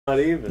Not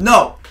even.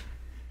 No.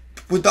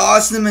 With the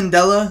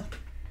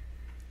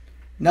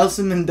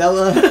Nelson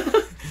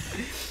Mandela.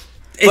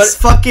 It's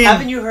fucking...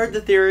 Haven't you heard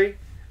the theory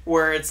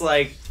where it's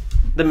like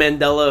the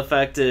Mandela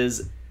effect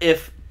is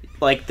if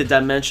like the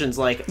dimensions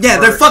like... Yeah,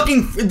 they're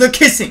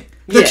kissing.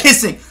 They're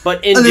kissing.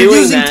 But in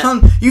doing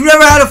that... You've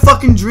never had a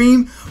fucking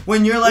dream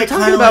when you're like... We're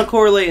talking about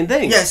correlating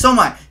things. Yeah, so am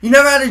I. You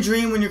never had a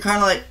dream when you're kind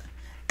of like...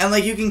 And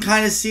like you can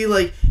kind of see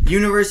like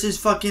universes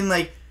fucking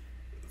like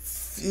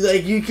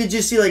you could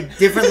just see like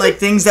different like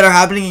things that are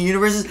happening in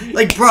universes.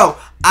 Like, bro,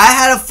 I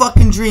had a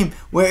fucking dream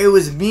where it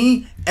was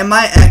me and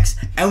my ex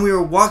and we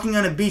were walking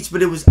on a beach,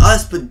 but it was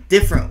us but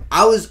different.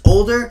 I was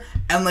older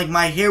and like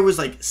my hair was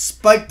like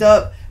spiked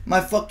up. My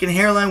fucking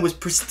hairline was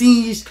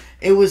prestige.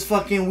 It was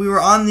fucking... We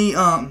were on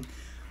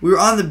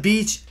the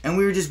beach and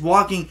we were just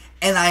walking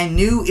and I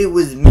knew it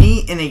was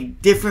me in a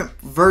different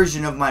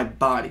version of my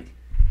body.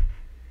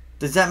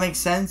 Does that make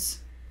sense?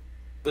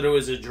 But it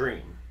was a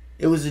dream.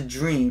 It was a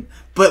dream.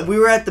 But we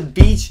were at the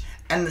beach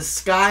and the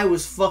sky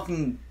was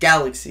fucking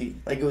galaxy.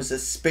 Like it was a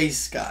space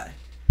sky.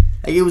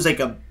 Like it was like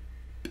a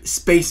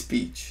space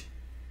beach.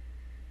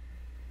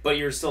 But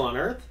you were still on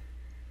Earth?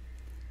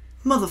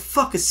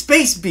 Motherfucker,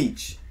 space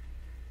beach.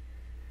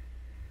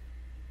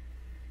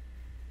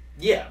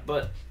 Yeah,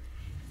 but...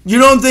 You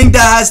don't think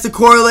that has to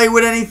correlate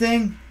with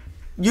anything?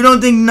 You don't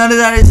think none of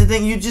that is a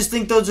thing? You just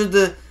think those are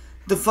the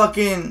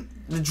fucking...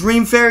 The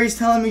dream fairies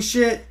telling me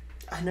shit?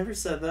 I never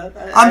said that.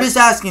 I'm just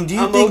asking, do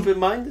you think... I'm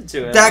open-minded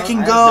to it. That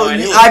can go...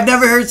 I've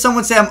never heard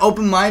someone say I'm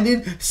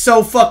open-minded,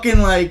 so fucking,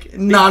 like,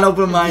 not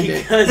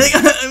open-minded.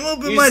 I'm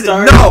open-minded. You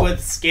started with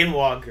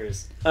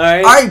skinwalkers.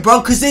 Alright? Alright, bro,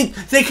 because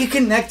they can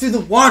connect through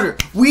the water.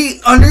 We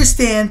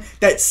understand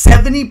that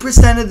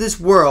 70% of this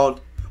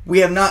world we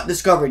have not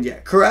discovered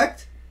yet,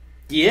 correct?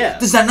 Yeah.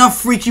 Does that not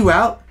freak you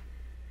out?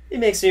 It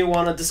makes me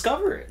want to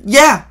discover it.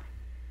 Yeah.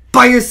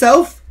 By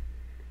yourself?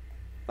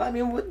 I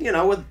mean, with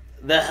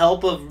the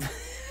help of...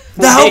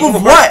 The help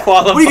of what?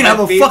 What are you going to have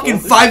a fucking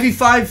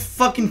 5v5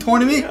 fucking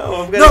tournament?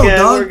 No,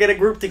 we're going to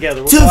group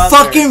together. To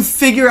fucking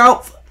figure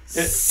out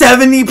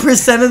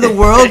 70% of the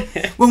world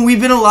when we've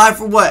been alive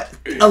for what?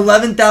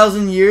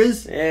 11,000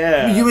 years?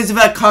 Yeah. Humans have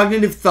had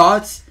cognitive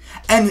thoughts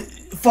and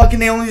fucking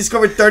they only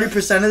discovered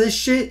 30% of this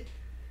shit?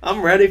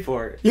 I'm ready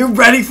for it. You're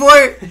ready for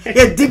it?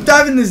 Yeah, deep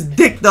dive in this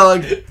dick,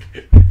 dog.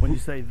 When you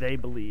say they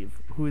believe,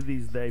 who are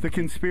these they? The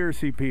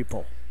conspiracy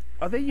people.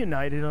 Are they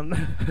united on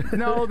that?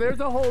 No, there's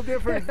a whole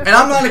different... And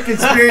I'm not a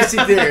conspiracy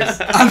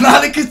theorist. I'm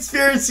not a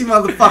conspiracy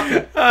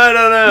motherfucker. I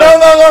don't know.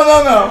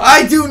 No.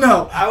 I do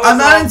know. I'm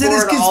not into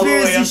this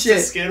conspiracy shit.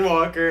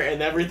 Skinwalker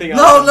and everything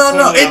else.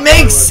 No. It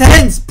makes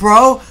sense,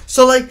 bro.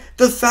 So, like,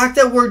 the fact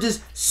that we're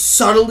just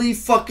subtly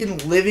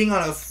fucking living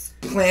on a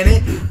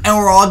planet and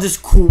we're all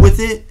just cool with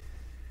it.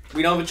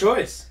 We don't have a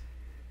choice.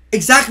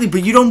 Exactly,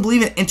 but you don't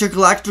believe in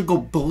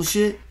intergalactical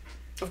bullshit?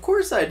 Of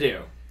course I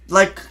do.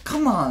 Like,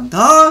 come on,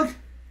 dog.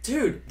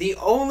 Dude, the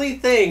only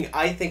thing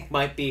I think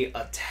might be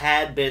a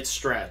tad bit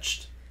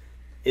stretched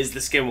is the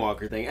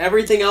Skinwalker thing.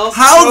 Everything else,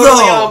 I'm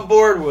totally on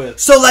board with.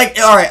 So, like,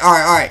 all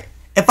right.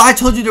 If I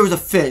told you there was a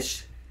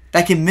fish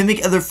that can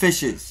mimic other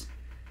fishes,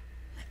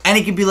 and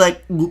he could be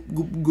like, goop,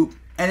 goop, goop,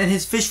 and then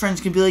his fish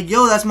friends can be like,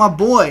 yo, that's my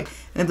boy,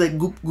 and they'd be like,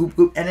 goop, goop,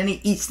 goop, and then he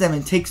eats them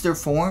and takes their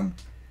form.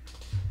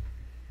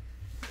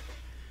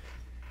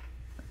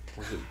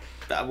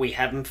 We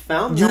haven't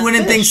found You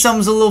wouldn't think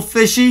something's a little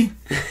fishy?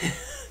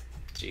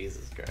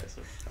 Jesus Christ.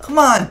 Come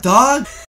on, dog.